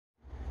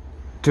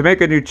to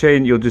make a new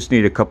chain, you'll just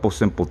need a couple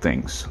simple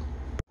things.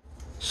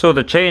 So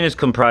the chain is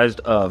comprised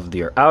of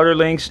your outer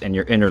links and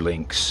your inner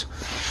links.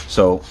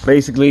 So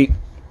basically,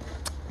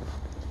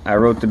 I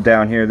wrote them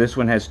down here. This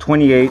one has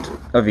 28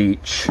 of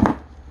each,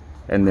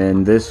 and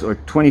then this, or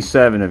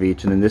 27 of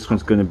each, and then this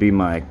one's going to be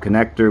my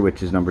connector,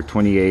 which is number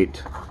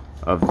 28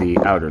 of the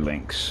outer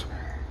links.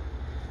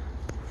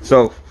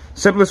 So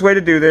simplest way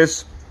to do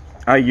this,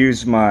 I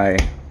use my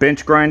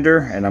bench grinder,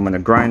 and I'm going to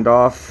grind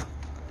off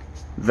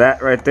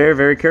that right there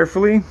very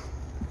carefully,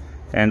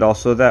 and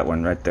also that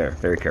one right there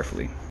very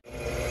carefully.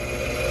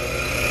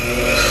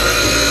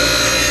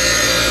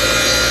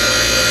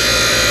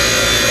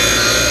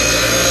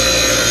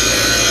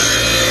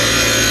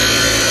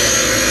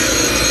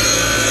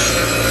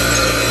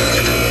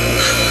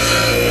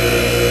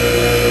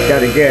 Got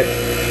to get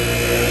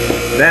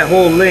that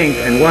whole link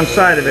and one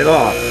side of it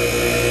off,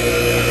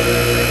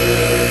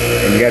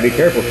 and you got to be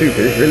careful too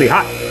because it's really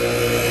hot.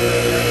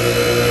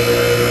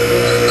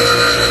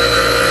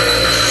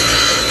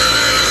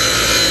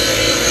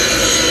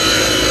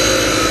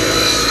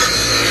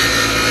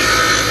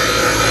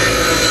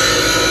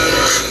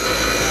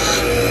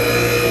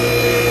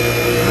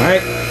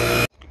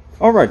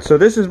 Alright, so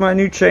this is my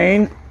new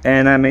chain,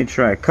 and I made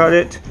sure I cut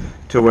it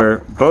to where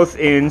both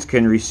ends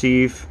can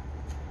receive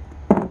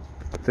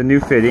the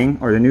new fitting,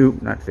 or the new,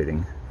 not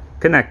fitting,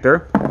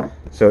 connector.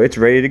 So it's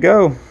ready to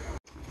go.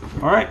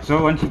 Alright,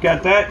 so once you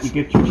got that, you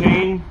get your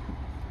chain,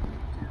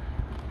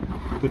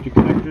 put your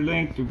connector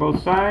link through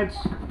both sides,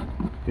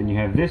 then you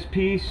have this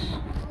piece,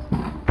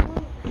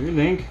 your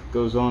link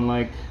goes on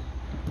like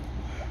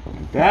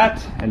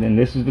that, and then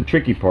this is the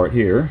tricky part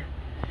here.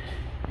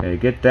 You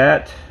get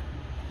that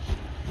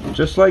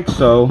just like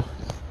so,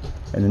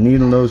 and the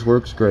needle nose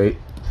works great.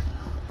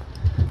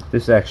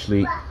 This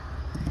actually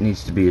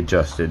needs to be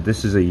adjusted.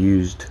 This is a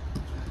used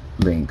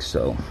link,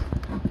 so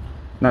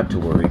not to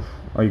worry.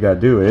 All you gotta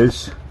do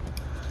is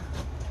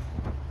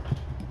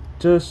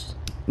just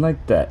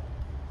like that,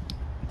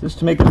 just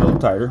to make it a little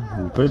tighter,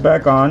 and put it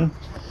back on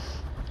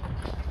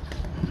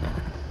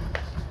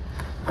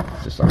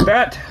just like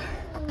that,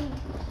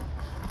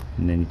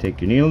 and then you take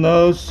your needle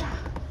nose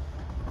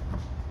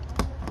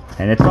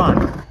and it's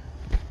on.